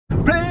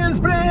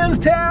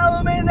please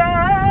tell me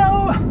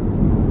now.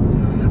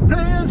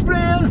 Please,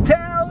 please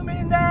tell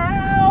me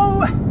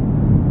now.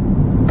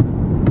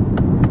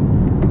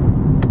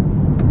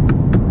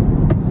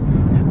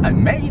 I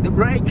made a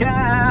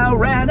breakout,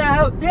 ran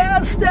out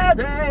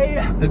yesterday.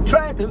 I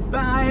tried to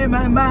find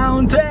my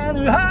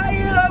mountain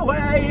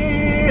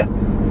hideaway.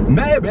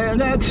 Maybe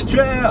next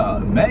year,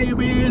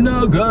 maybe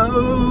no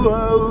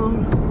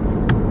go.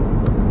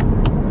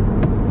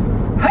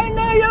 I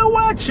know you're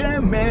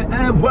watching me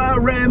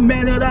every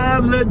minute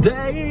of the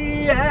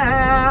day.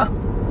 Yeah.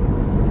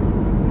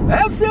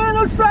 I've seen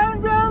the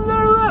signs and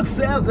the looks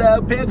of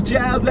the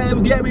picture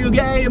they've given you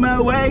game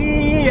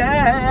away.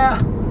 Yeah.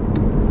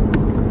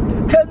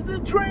 Cause the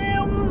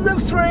dreams of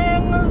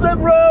strings of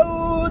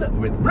road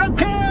with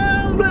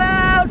broken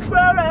glass for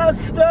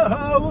us to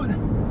hold,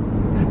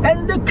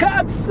 and the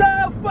cuts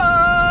so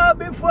far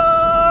before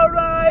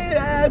I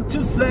had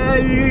to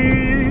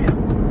say.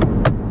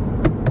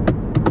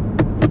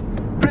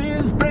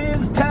 Please,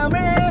 please tell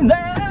me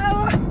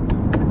now.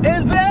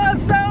 Is there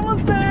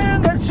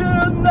something I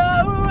should know?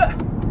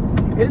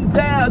 Is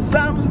there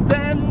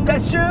something I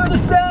should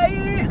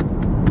say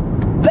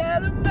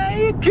that'll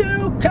make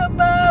you come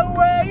my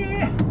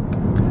way?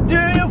 Do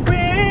you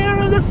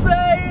feel the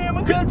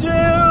same? Could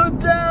you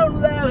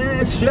don't let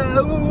it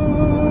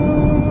show?